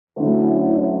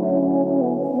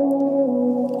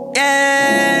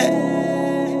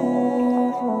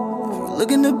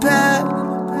look in the back.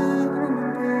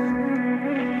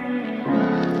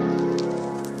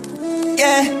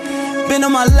 Yeah, been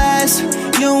on my last.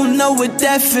 You don't know what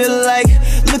that feel like.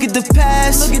 Look at the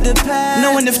past,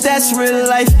 knowing if that's real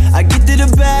life. I get to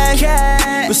the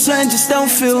bag, but something just don't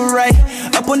feel right.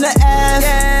 Up on the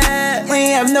app, we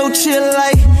ain't have no chill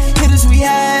like hitters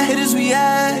we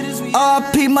had.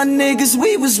 RP my niggas,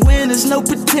 we was winners. No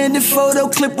pretending photo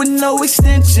clip with no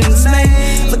extensions,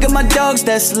 man. Look at my dogs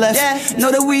that's left. Know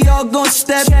that we all gon'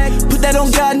 step. Put that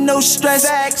on God, no stress.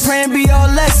 Praying be all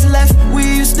that's left. We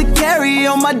used to carry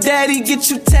on. My daddy get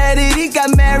you tatted. He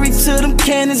got married to them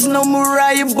cannons. No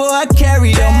Mariah, boy, I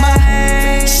carried on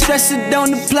my stress. It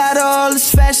don't apply to all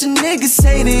this fashion. Niggas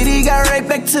hate it. He got right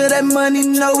back to that money,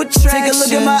 no attraction. Take a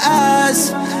look at my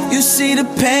eyes. You see the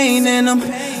pain in them.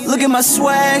 Look at my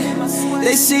swag,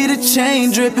 they see the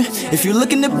chain dripping. If you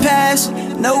look in the past,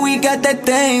 know we got that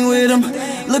thing with them.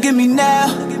 Look at me now,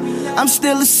 I'm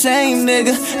still the same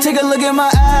nigga. Take a look at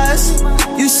my eyes,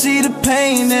 you see the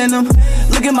pain in them.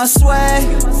 Look at my swag,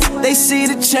 they see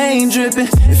the chain dripping.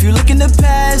 If you look in the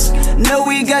past, know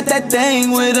we got that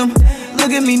thing with them.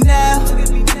 Look at me now,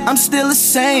 I'm still the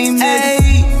same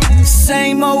nigga.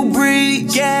 Same old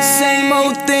breed, same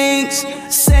old things,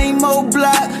 same old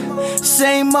block,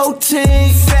 same old team,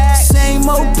 same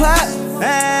old pop,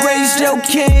 raised your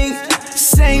king.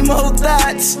 Same old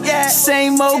thoughts,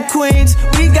 same old queens.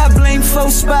 We got blame for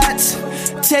spots,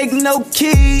 take no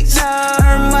keys.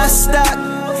 Earn my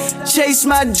stock, chase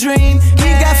my dream. He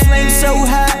got flames so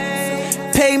hot,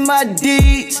 pay my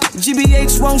deeds.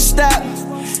 GBH won't stop,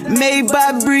 made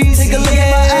by breeze. Take a look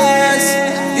at my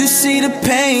eyes, you see the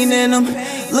pain in them.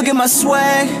 Look at my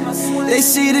swag, they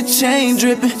see the chain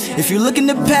dripping. If you look in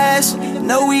the past,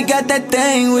 know we got that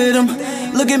thing with them.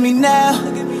 Look at me now,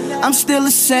 I'm still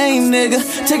the same nigga.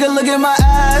 Take a look at my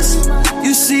eyes,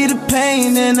 you see the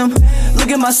pain in them. Look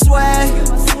at my swag,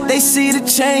 they see the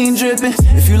chain dripping.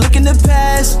 If you look in the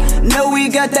past, know we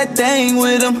got that thing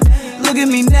with them. Look at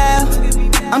me now,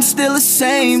 I'm still the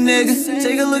same nigga.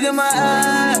 Take a look at my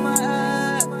eyes,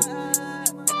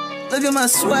 look at my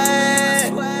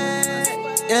swag.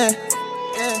 Yeah.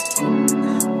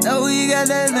 Know we got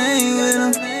that thing with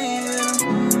them.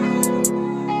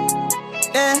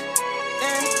 Yeah.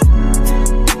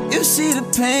 You see the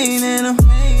pain in them.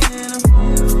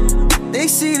 They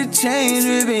see the chain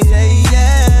dripping.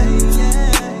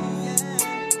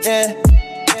 Yeah.